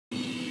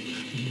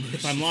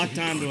if I'm locked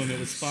onto him, it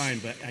was fine,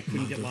 but I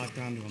couldn't get locked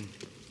onto him.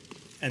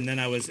 And then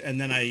I was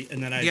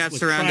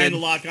trying to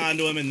lock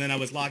onto him, and then I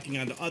was locking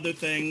onto other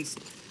things.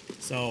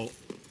 So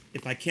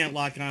if I can't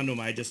lock onto him,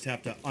 I just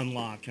have to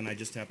unlock, and I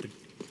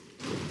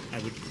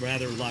would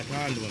rather lock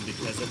onto him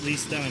because at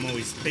least then I'm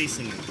always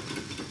facing him.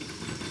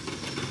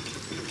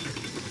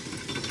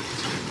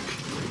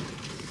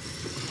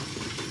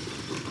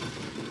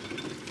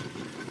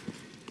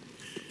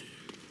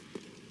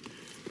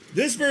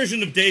 This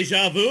version of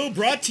Deja Vu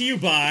brought to you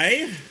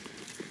by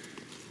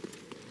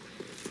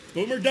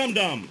Boomer Dum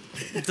Dum.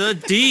 The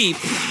deep,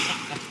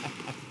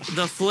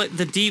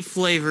 the deep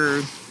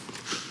flavor.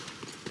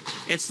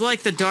 It's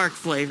like the dark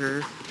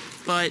flavor,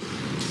 but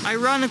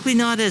ironically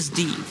not as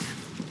deep.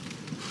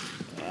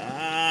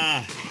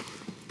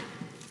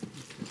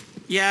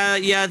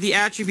 Yeah, the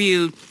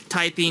attribute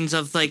typings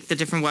of like the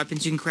different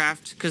weapons you can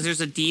craft, because there's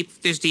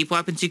deep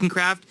weapons you can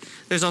craft.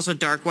 There's also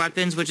dark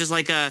weapons, which is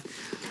like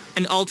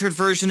an altered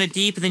version of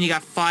deep, and then you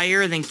got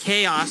fire, and then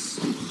chaos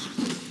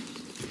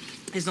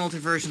is an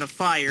altered version of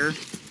fire.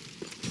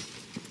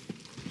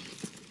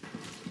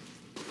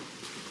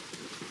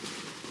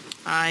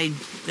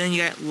 Then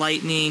you got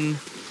lightning,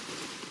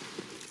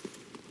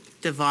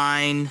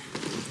 divine.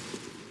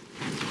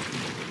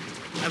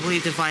 I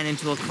believe divine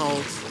into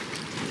occult.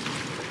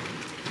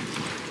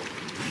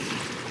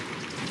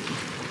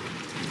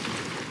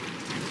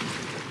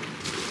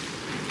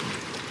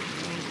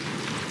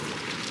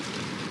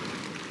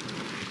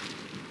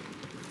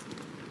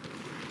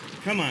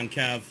 Come on,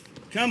 Kev.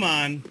 Come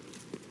on.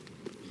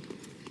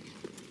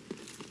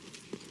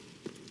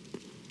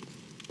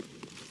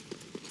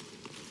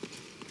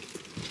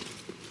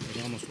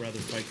 I'd almost rather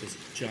fight this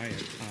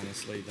giant,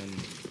 honestly, than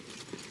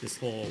this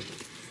whole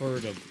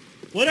herd of...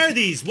 What are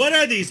these? What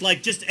are these?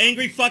 Like, just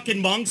angry fucking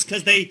monks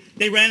because they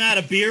ran out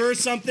of beer or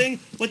something?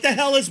 What the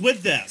hell is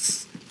with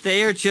this?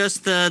 They are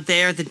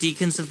the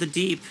deacons of the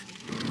deep.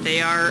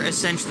 They are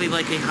essentially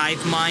like a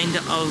hive mind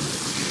of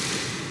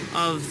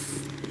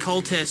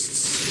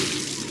cultists.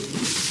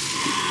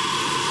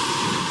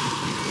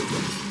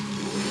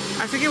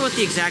 I forget what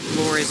the exact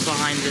lore is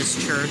behind this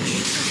church.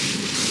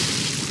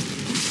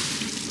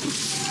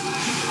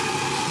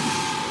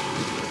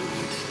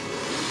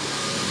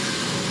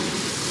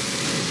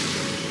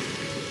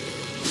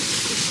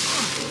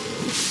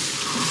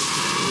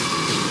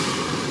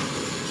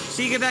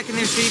 So you get back in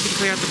there so you can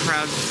clear out the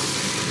crowd.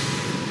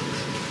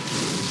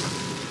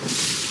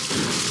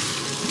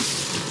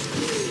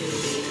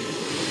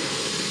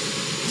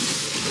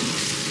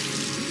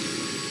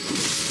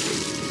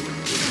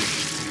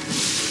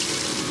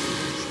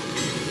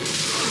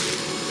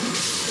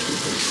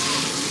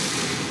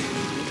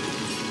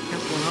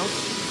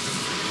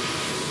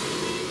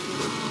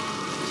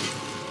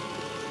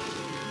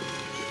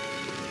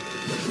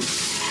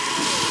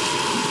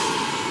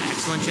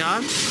 Excellent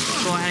job.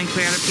 Go ahead and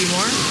clear out a few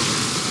more.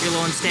 You're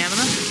low on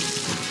stamina.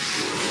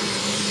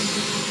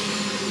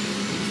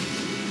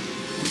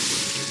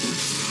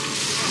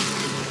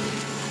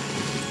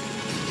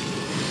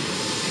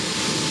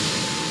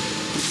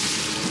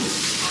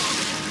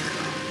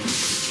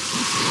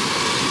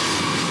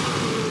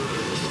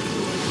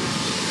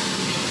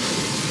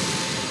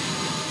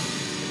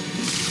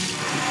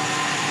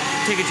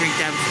 Take a drink,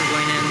 Dad, before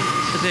going in.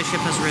 The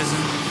bishop has risen.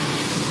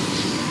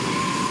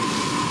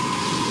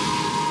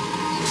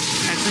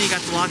 Excellent, you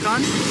got the lock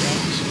on?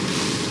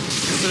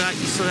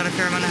 You still got a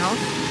fair amount of health.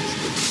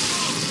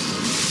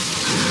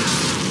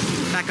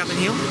 Back up and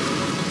heal.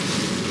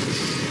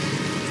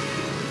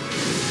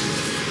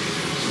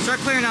 Start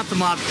clearing out the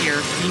mob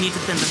here. You need to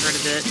thin the herd a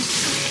bit.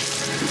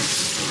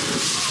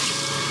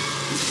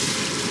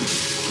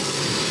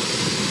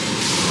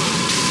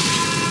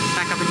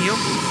 Back up and heal.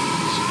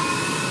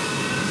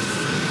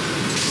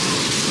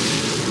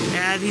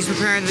 Yeah, he's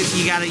preparing.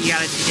 You gotta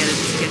get to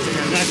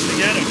him. That's to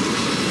get him.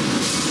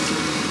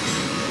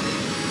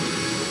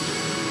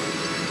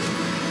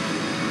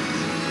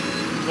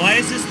 Why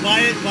is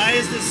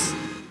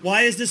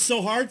this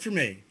so hard for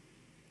me?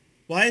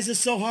 Why is this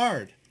so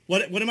hard?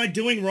 What am I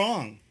doing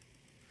wrong?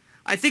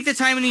 I think the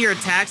timing of your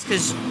attacks,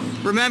 because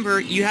remember,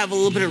 you have a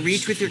little bit of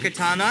reach with your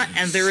katana,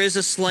 and there is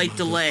a slight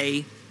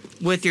delay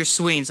with your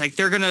swings. Like,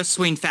 they're gonna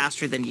swing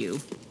faster than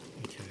you.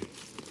 Okay.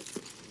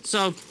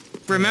 So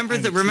remember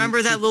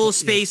that little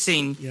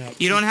spacing. Yeah,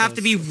 you don't have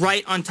to be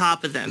right on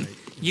top of them. Right.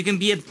 You can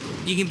be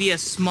a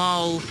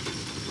small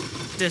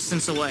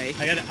distance away.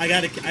 I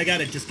gotta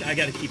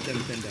keep them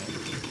pinned out.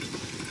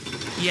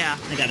 Yeah.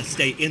 I gotta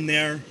stay in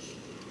there.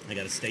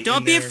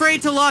 Don't be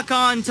afraid to lock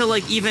on to,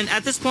 like, even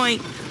at this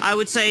point, I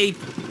would say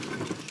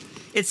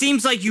it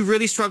seems like you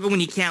really struggle when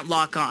you can't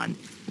lock on.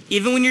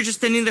 Even when you're just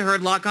thinning the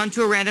herd, lock on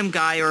to a random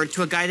guy or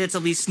to a guy that's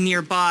at least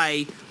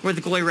nearby where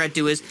the glory red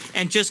do is,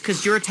 and just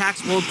because your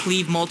attacks will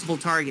cleave multiple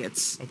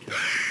targets. Okay.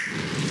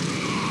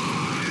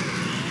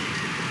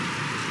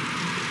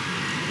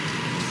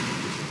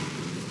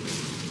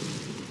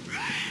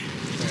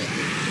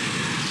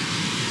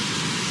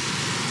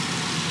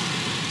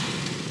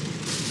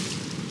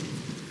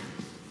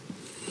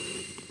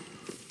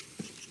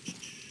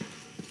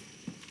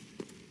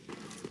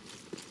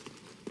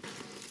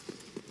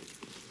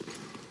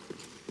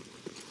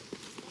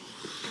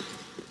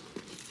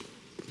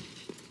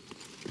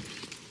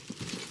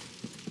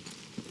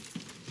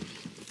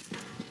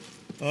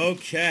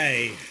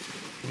 Okay.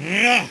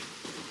 Ugh.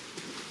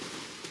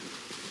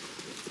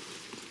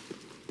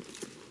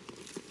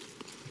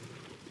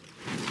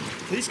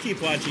 Please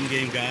keep watching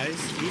Game Guys,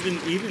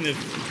 even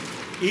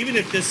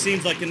if this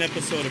seems like an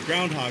episode of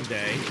Groundhog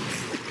Day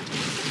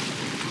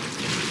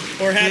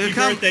or Happy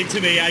Birthday to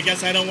me. I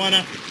guess I don't want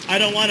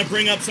to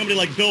bring up somebody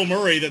like Bill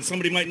Murray that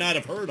somebody might not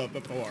have heard of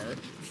before.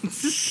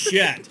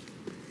 Shit.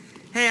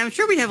 Hey, I'm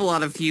sure we have a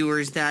lot of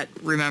viewers that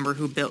remember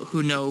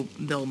who know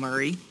Bill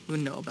Murray, who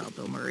know about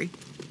Bill Murray.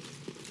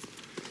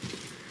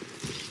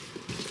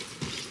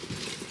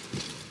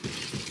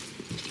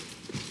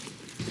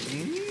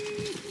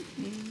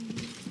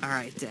 All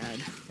right,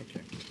 Dad.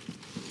 Okay.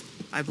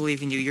 I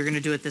believe in you. You're gonna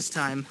do it this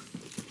time.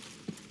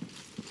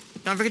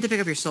 Don't forget to pick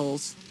up your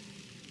souls.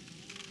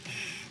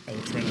 I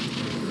will try not to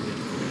forget.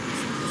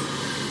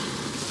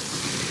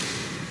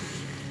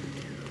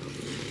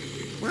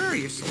 Where are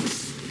your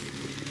souls?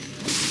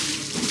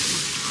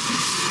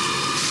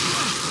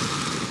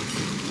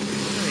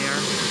 There they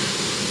are.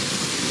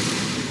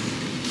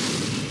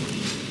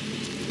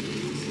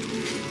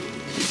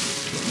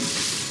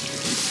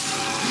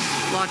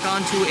 Lock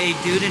onto a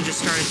dude and just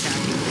start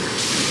attacking.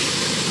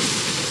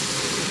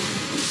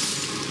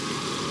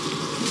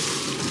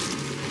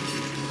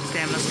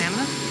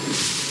 Stamina.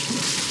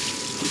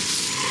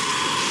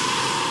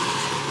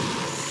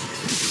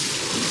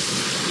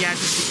 Yeah,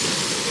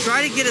 just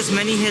try to get as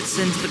many hits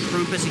into the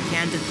group as you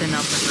can to thin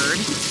out the herd.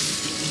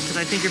 Because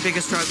I think your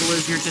biggest struggle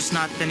is you're just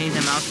not thinning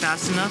them out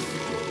fast enough.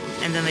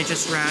 And then they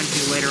just round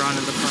you later on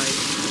in the fight.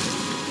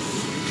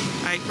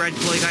 Alright, red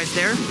glowy guys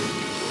there.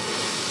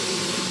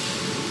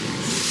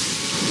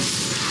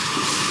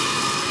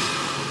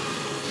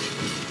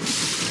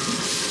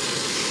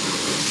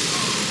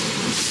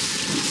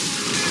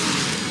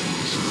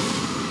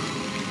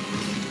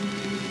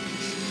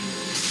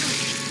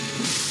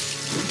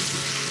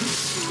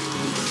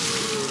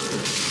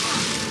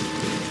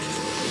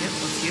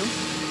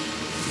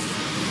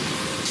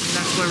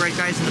 Right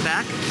guys in the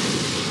back.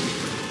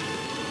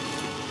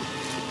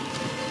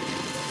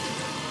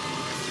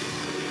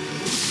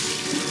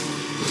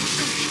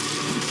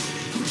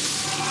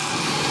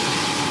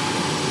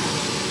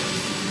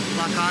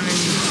 Lock on and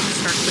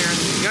start clearing.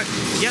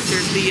 Yep,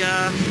 there's the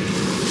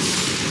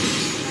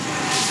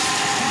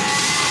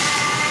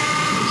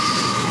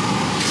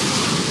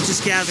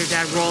just gather,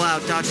 Dad. Roll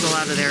out. Dodge roll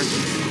out of there.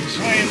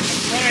 I'm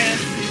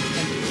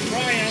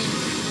trying.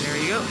 There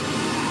you go.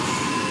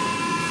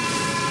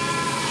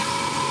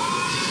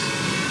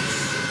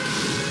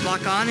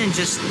 Lock on and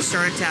just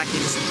start attacking.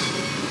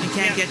 You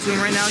can't get to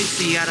him right now,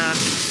 so you gotta...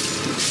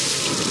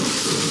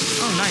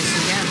 Oh, nice,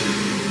 again.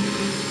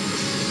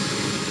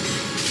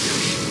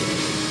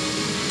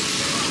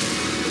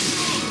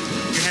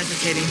 You're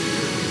hesitating.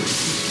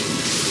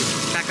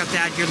 Back up,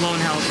 Dad, you're low in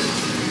health.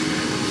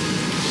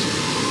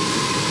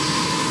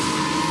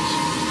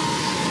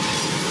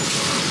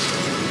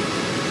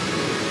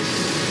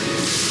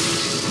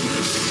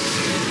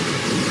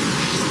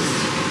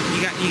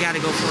 You gotta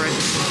go for it.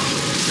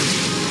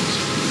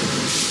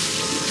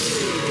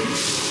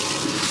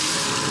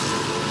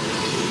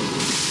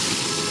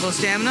 Low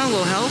stamina,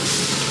 low health.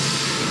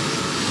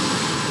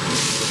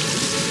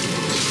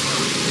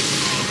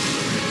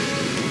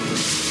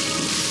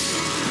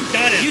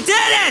 Got it! You did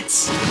it!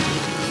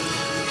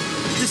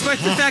 Despite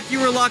the fact you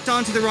were locked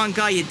onto the wrong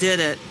guy, you did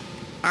it.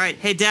 Alright,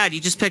 hey Dad,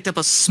 you just picked up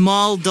a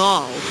small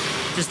doll.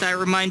 Does that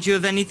remind you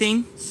of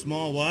anything?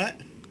 Small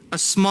what? A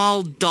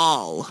small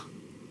doll.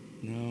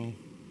 No.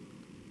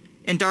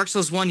 In Dark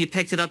Souls 1, you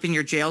picked it up in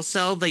your jail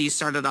cell that you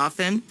started off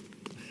in.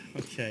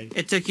 Okay.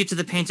 It took you to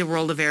the painted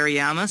world of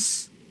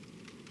Ariamis.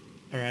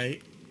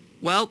 Alright.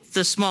 Well,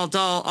 the small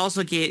doll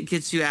also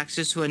gets you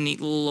access to a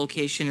neat little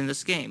location in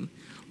this game.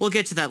 We'll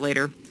get to that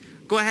later.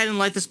 Go ahead and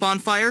light this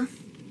bonfire.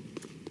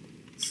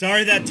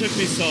 Sorry that took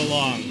me so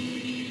long.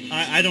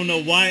 I don't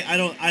know why. I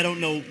don't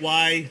know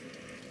why.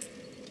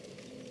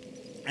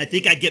 I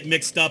think I get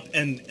mixed up,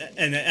 and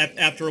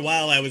after a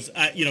while, I was,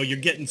 you're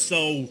getting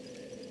so.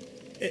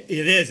 It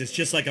is. It's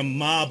just like a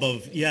mob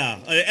of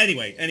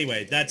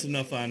Anyway, that's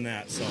enough on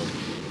that. So,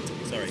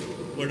 sorry.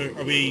 Where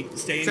are we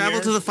staying? Travel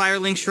here? to the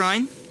Firelink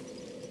Shrine.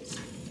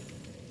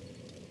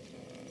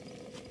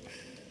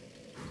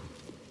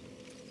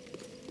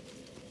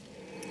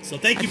 So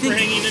thank you for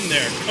hanging in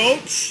there,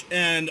 Coach,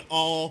 and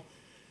all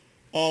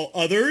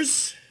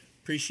others.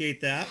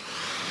 Appreciate that.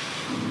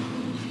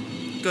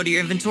 Go to your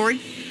inventory.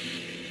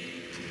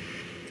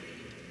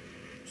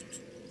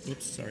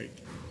 Oops, sorry.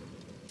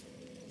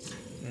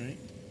 All right.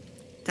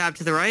 Tab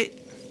to the right.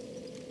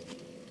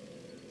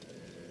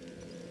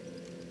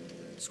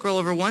 Scroll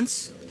over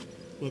once.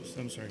 Whoops,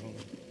 I'm sorry, hold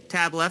on.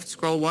 Tab left,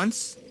 scroll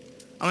once.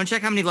 I want to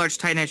check how many large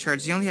Titanite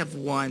shards. You only have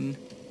one.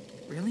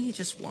 Really?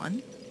 Just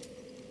one?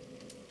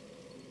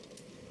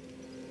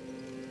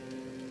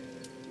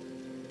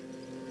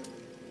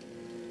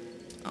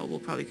 Oh, we'll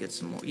probably get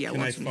some more. Yeah,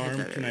 Can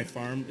I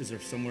farm? Is there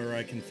somewhere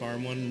I can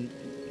farm one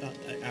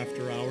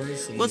after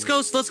hours? And... Let's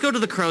go to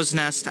the crow's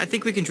nest. I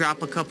think we can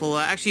drop a couple.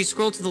 Actually,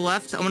 scroll to the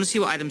left. I want to see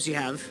what items you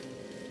have.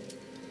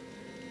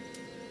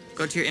 Go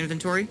Go to your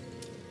inventory.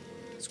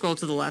 Scroll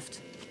to the left.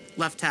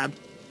 Left tab.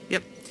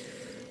 Yep.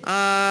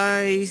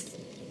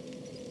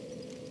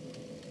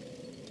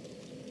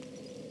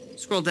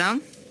 Scroll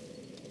down.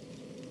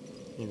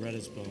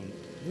 Loretta's bone.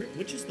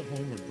 Which is the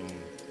homeward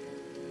bone?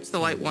 It's the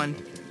white one.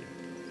 Okay.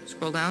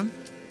 Scroll down.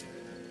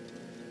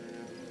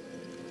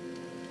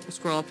 We'll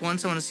scroll up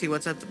once. I want to see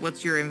what's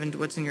in your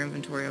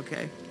inventory.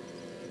 Okay.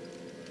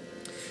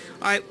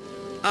 All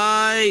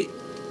right.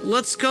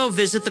 Let's go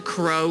visit the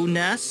crow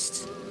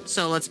nest.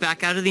 So let's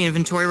back out of the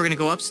inventory. We're gonna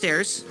go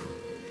upstairs.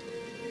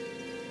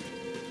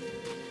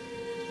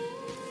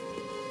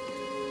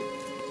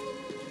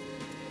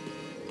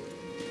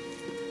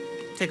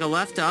 Take a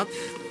left up,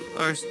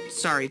 or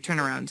sorry, turn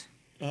around.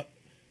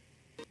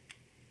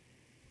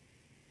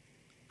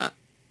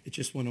 It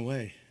just went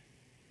away.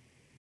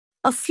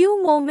 A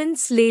few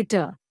moments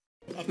later.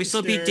 We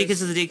still beat Deacons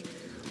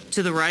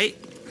to the right.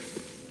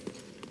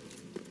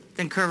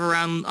 Then curve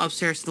around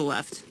upstairs to the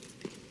left.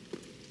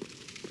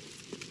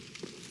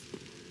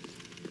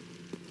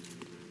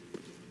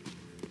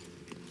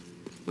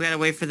 We gotta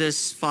wait for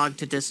this fog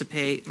to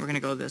dissipate. We're gonna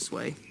go this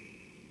way.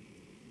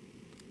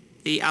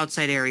 The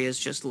outside area is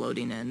just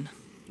loading in.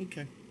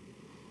 Okay.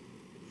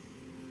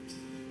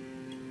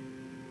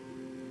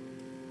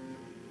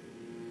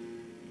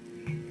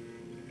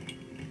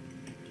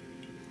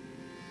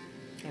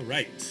 All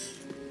right.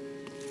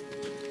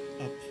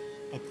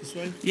 Up this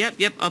way?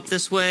 Yep, up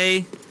this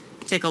way.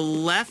 Take a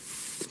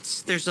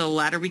left. There's a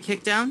ladder we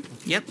kicked down.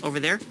 Okay. Yep, over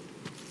there.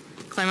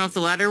 Climb up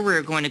the ladder.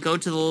 We're going to go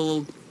to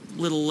the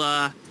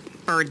little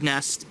bird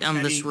nest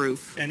on this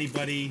roof.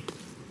 Anybody?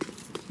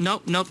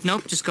 Nope.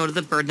 Just go to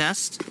the bird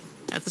nest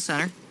at the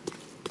center.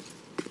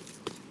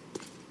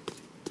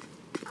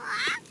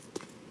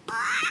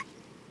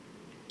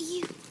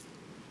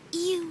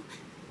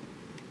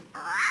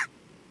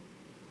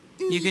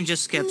 You can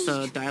just skip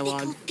the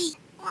dialogue.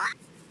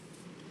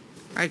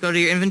 Alright, go to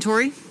your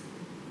inventory.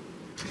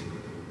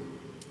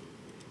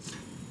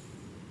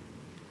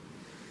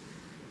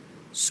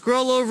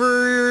 Scroll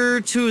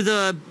over to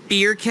the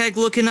beer keg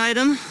looking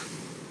item.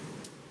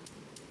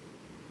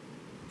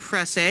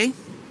 Press A.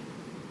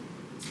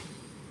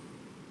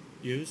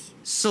 Use?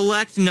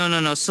 Select,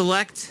 no.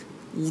 Select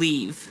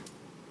leave.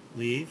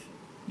 Leave?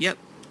 Yep.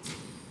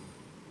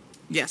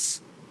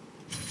 Yes.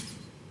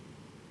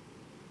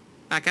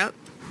 Back out.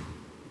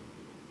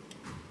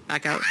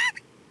 Back out.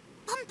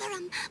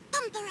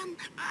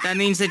 That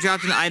means they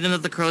dropped an item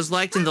that the crows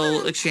liked and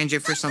they'll exchange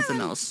it for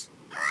something else.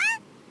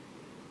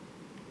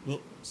 Well,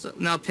 so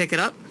now pick it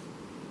up.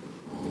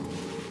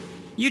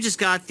 You just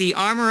got the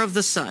Armor of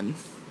the Sun.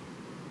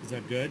 Is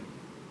that good?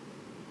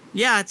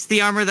 Yeah, it's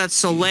the armor that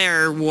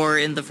Solaire wore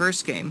in the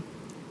first game.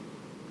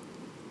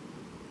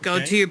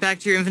 Go to back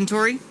to your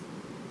inventory.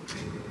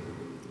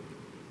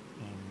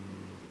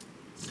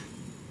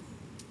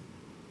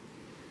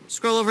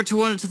 Scroll over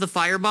to the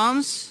fire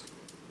bombs.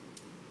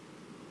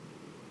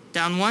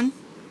 Down one.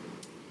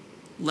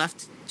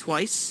 Left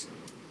twice.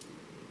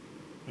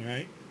 All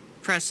right.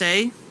 Press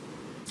A.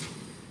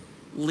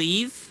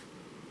 Leave.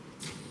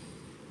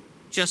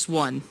 Just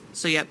one.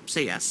 So yep,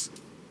 say yes.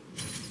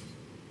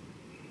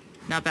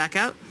 Now back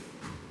out.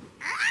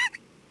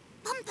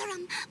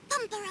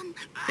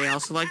 They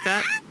also like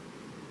that.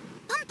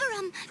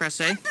 Press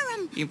A.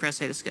 You can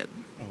press A to skip.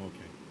 Oh, okay.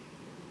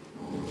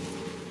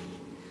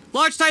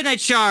 Large Titanite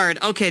Shard!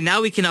 Okay,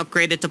 now we can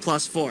upgrade it to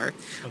 +4. Okay.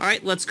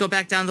 Alright, let's go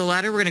back down the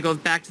ladder. We're gonna go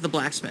back to the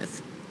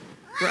blacksmith.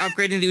 We're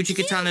upgrading the Uchi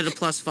Katana to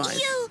 +5.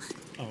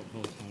 Oh.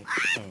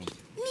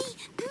 Me,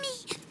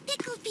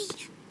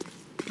 Picklebee.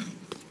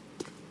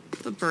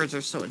 The birds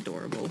are so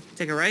adorable.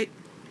 Take a right.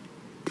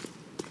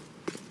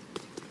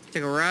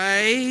 Take a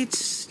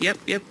right. Yep,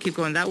 keep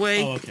going that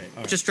way. Oh, okay.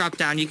 All right. Just drop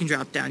down. You can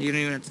drop down. You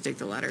don't even have to take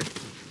the ladder.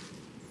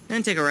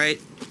 And take a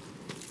right.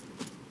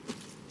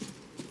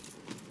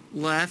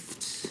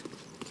 Left.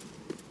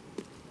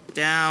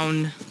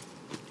 Down.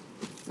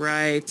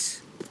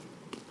 Right.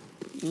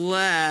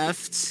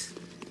 Left.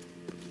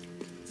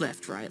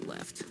 Left, right,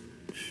 left.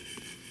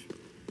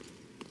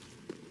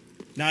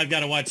 Now I've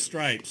got to watch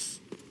Stripes.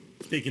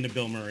 Speaking of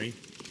Bill Murray.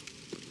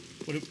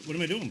 What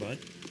am I doing, bud?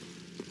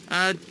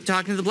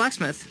 Talking to the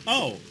blacksmith.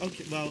 Oh,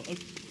 okay. Well, okay.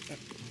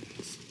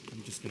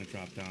 I'm just gonna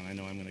drop down. I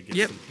know I'm gonna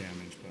get some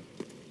damage,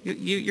 but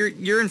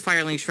you're in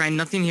Firelink Shrine.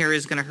 Nothing here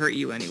is gonna hurt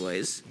you,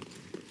 anyways,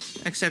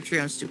 except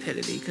your own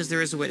stupidity, because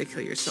there is a way to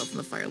kill yourself in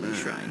the Firelink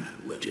Shrine.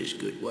 What is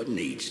good? What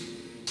needs?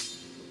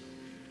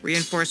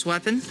 Reinforced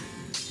weapon.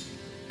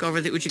 Go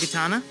over the Uchi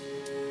Katana.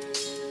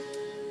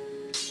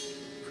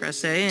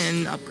 Press A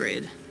and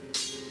upgrade.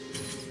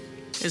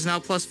 Is now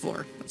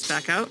 +4. Let's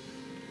back out.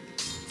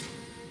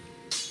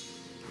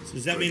 So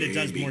does that mean it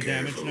does more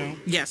damage now?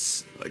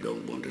 Yes. I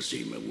don't want to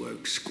see my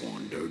work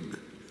squandered.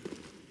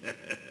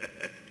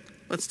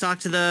 Let's talk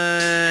to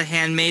the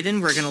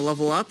handmaiden. We're gonna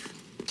level up.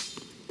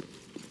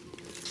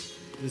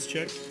 This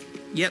chick?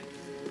 Yep.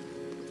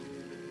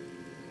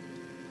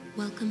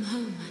 Welcome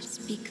home, I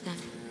speak then.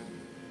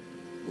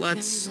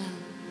 Let's Very well.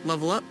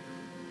 level up.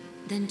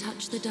 Then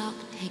touch the dark,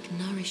 take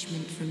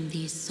nourishment from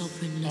these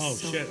sovereignless Oh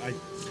souls. shit!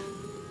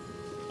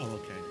 Oh,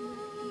 okay.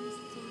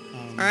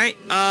 All right.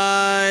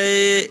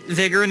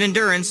 Vigor and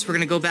endurance. We're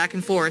gonna go back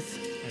and forth.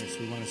 All right, so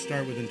we want to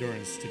start with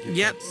endurance to get.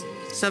 Yep.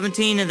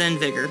 17 and then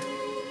vigor.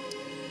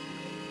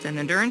 Then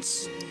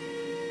endurance.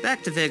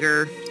 Back to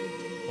vigor.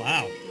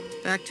 Wow.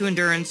 Back to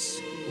endurance.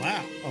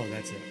 Wow. Oh,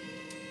 that's it.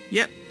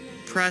 Yep.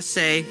 Press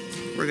A.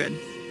 We're good.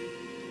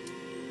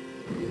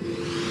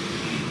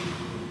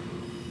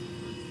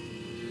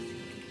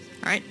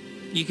 All right.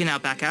 You can now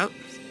back out.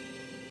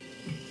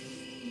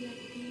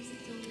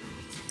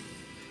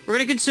 We're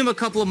going to consume a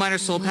couple of minor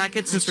soul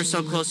packets since we're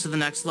so close to the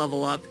next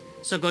level up.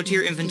 So go to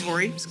your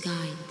inventory.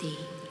 Guide thee.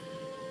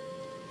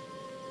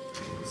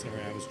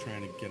 Sorry, I was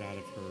trying to get out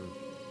of her.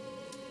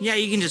 Yeah,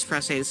 you can just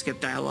press A to skip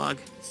dialogue.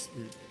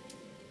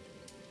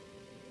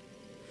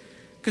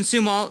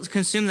 Consume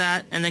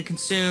that, and then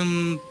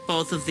consume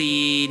both of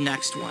the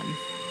next one.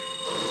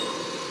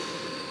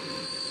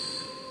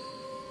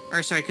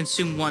 Or sorry,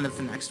 consume one of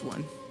the next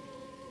one.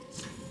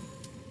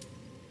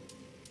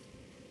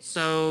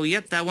 So,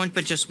 yep, that one,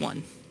 but just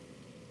one.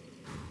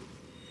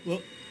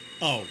 Well,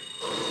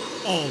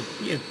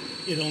 yeah.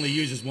 It only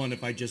uses one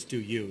if I just do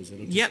use.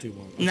 It'll just do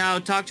one. Okay. Now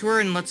talk to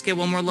her and let's get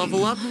one more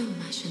level up. Home,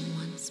 Ashen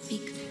One,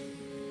 speak.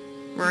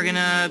 We're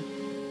gonna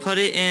put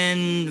it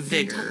in Then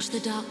vigor. touch the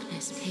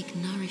darkness, take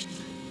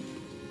nourishment.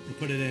 And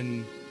put it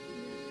in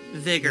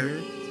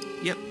Vigor.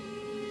 Yep.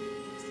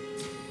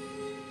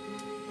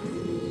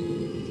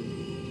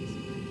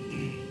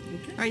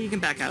 Okay. Alright, you can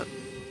back out.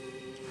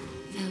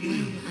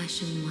 Farewell,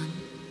 Ashen One.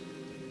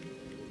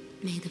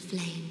 May the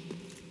flame.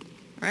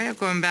 Alright, I'm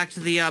going back to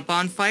the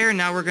bonfire.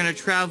 Now we're gonna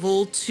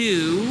travel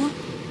to...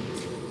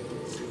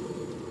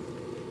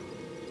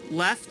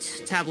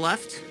 left. Tab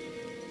left.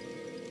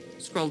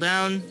 Scroll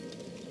down.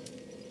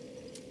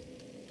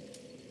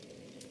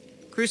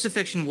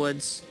 Crucifixion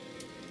Woods.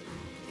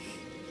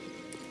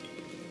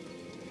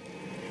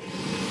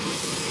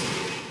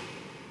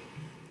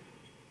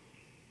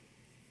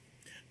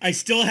 I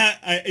still have.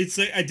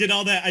 I did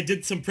all that. I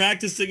did some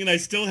practicing, and I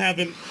still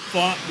haven't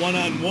fought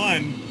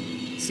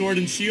one-on-one, sword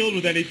and shield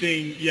with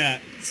anything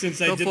yet since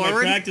I did my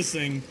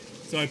practicing.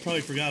 So I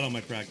probably forgot all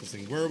my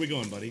practicing. Where are we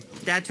going, buddy?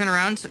 Dad, turn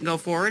around. Go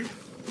forward.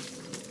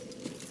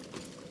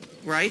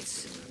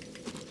 Right.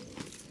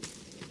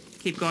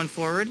 Keep going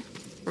forward.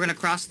 We're gonna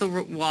cross the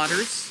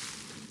waters.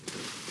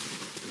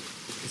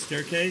 The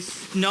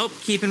staircase? Nope,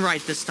 keeping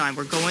right this time.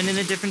 We're going in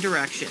a different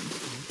direction.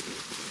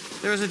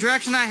 There was a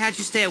direction I had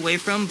you stay away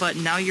from, but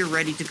now you're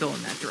ready to go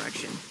in that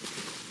direction.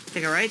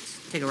 Take a right.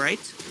 Take a right.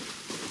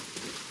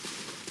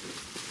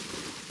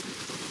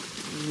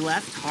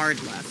 Left,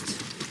 hard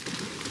left.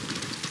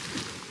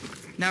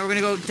 Now we're gonna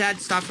go, Dad,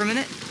 stop for a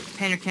minute.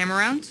 Pan your camera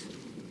around.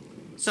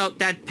 So,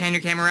 Dad, pan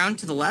your camera around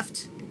to the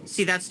left.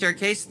 See that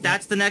staircase?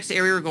 That's the next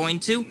area we're going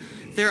to.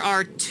 There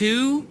are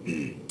two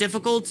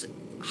difficult,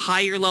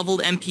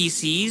 higher-leveled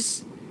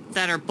NPCs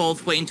that are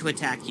both waiting to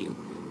attack you.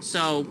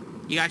 So,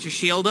 you got your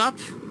shield up.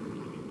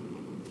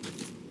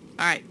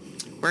 Alright,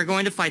 we're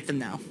going to fight them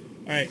now.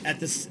 Alright, at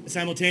this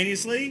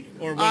simultaneously?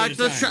 Or one at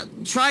a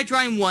time? Try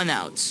drawing one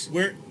out.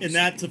 Where, and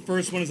that's the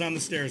first one is on the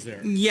stairs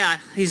there? Yeah,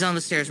 he's on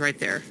the stairs right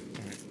there.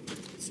 Alright,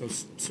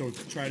 so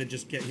try to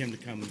just get him to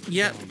come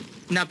Yep. down.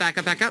 Now back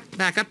up, back up,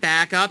 back up,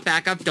 back up,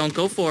 back up. Don't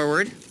go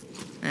forward.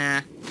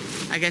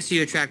 I guess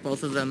you attract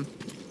both of them.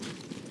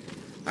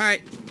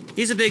 Alright,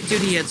 he's a big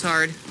dude, he hits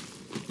hard.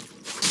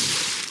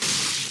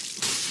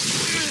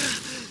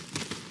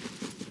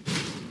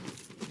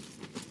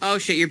 Oh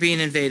shit, you're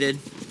being invaded.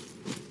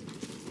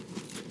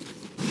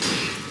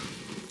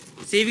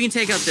 See if you can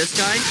take out this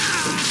guy.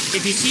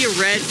 If you see a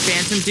red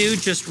phantom dude,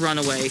 just run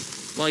away.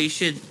 Well, you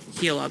should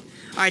heal up.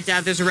 Alright,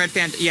 Dad, there's a red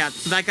phantom. Yeah,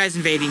 so that guy's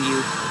invading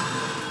you.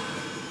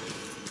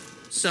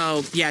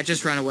 So, yeah,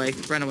 just run away.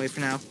 Run away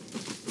for now.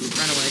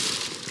 Run away.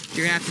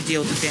 You're gonna have to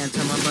deal with the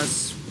phantom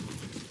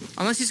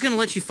unless he's gonna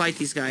let you fight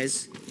these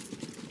guys.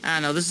 I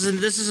don't know. This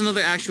is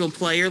another actual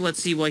player.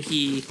 Let's see what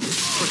we're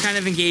kind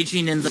of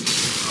engaging in the...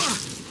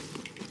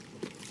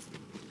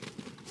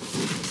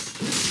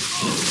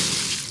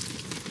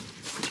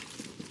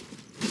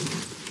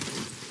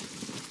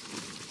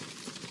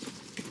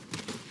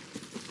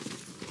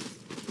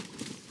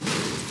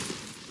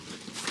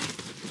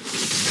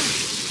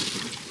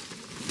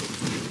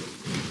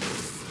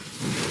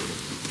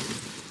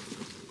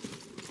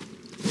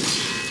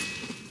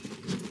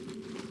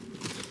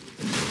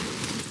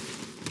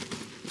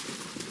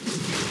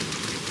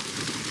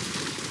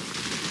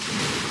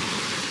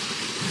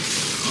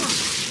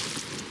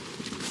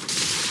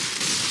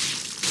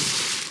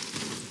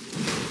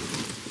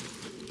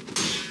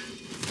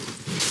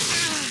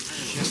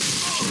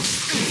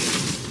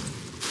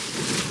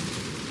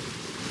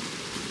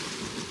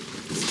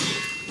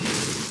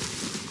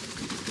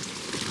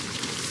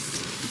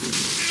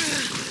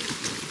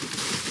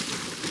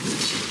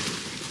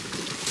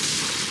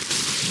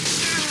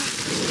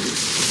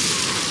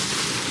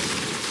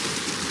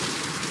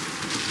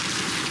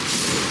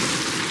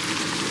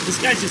 This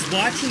guy's just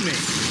watching me.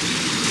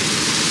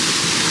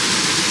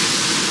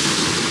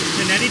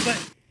 Can anybody...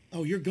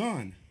 Oh, you're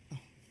gone.